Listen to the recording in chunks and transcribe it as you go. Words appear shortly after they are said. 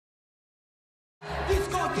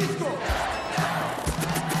Disco, disco!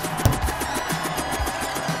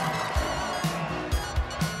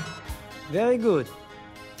 Very good.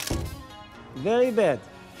 Very bad.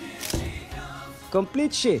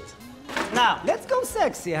 Complete shit. Now, let's go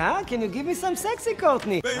sexy, huh? Can you give me some sexy,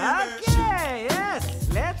 Courtney? Okay, yes.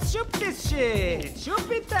 Let's shoot this shit. Shoot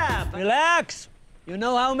it up. Relax. You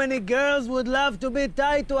know how many girls would love to be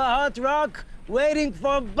tied to a hot rock, waiting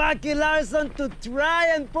for Bucky Larson to try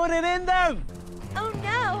and put it in them? Oh,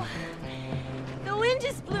 no. The wind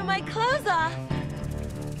just blew my clothes off.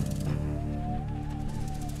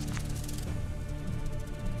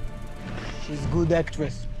 She's good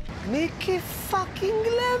actress. מיקי פאקינג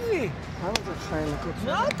לוי! למה אתה חי לקוץ?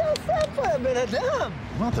 מה אתה עושה פה, בן אדם?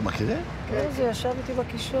 מה, אתה מכירים? כן, זה ישב איתי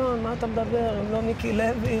בקישון, מה אתה מדבר? אם לא מיקי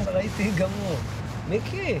לוי, ראיתי גמור.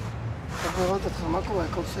 מיקי! צריך לראות אותך, מה קורה?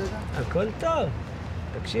 הכל בסדר? הכל טוב.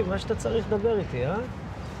 תקשיב, מה שאתה צריך לדבר איתי, אה?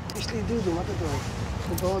 יש לי דודו, מה אתה דואג?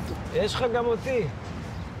 אני באוטו. יש לך גם אותי.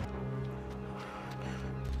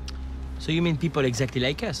 So you mean people exactly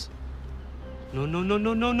like us? No, no, no,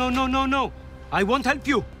 no, no, no, no, no, no. I won't help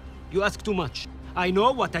you. You ask too much. I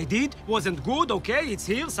know what I did wasn't good, okay? It's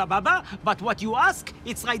here, sababa. But what you ask,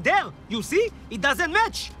 it's right there. You see? It doesn't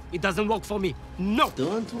match. It doesn't work for me. No.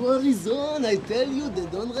 Don't worry, Zon. I tell you, they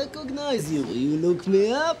don't recognize you. You look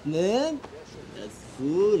me up, man. That's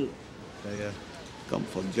cool. I come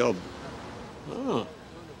for job. Ah,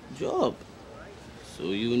 job. So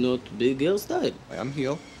you not big hairstyle? I am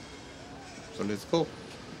here. So let's go.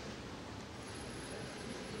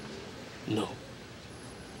 No.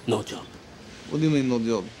 No job. What do you mean no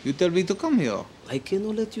job? You tell me to come here. I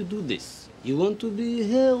cannot let you do this. You want to be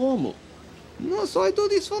hair homo. No, so I do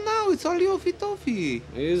this for now. It's all yoffy-toffy.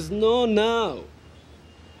 Is no now.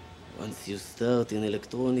 Once you start in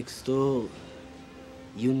electronic store,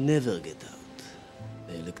 you never get out.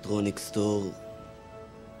 The electronic store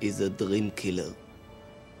is a dream killer.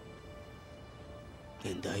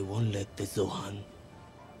 And I won't let the Zohan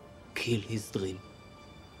kill his dream.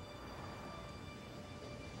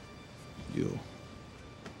 You.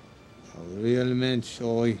 A real mensch,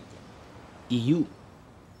 oi. You,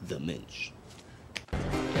 the mensch.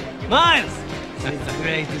 Miles! It's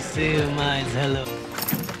great to see you, Miles. Hello.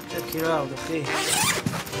 Check you out, okay?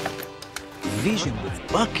 Vision with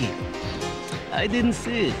Bucky. I didn't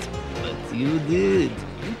see it, but you did.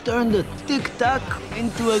 You turned a tic-tac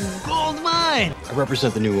into a gold mine. I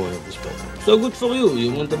represent the new owner of this building. So good for you.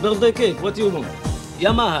 You want a birthday cake? What do you want?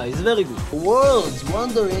 Yamaha is very good. World's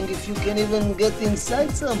wondering if you can even get inside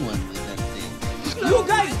someone with that thing. You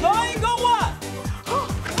guys going or what?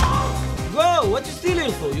 Go! What you still here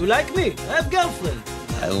for? You like me? I have girlfriend.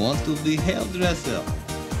 I want to be hairdresser.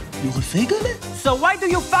 You're a figure? So why do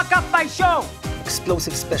you fuck up my show?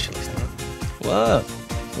 Explosive specialist, huh? What?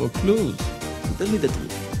 For clues. So tell me the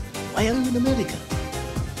truth. Why are you in America?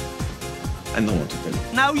 I don't want to tell you.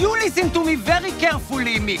 Now you listen to me very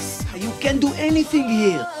carefully, miss. You can do anything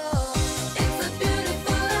here.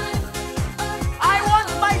 I want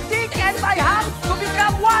my dick and my heart to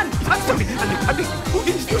become one. I'm sorry.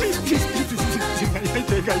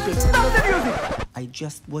 Stop the music. I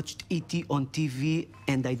just watched E.T. on TV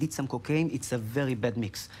and I did some cocaine. It's a very bad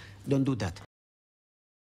mix. Don't do that.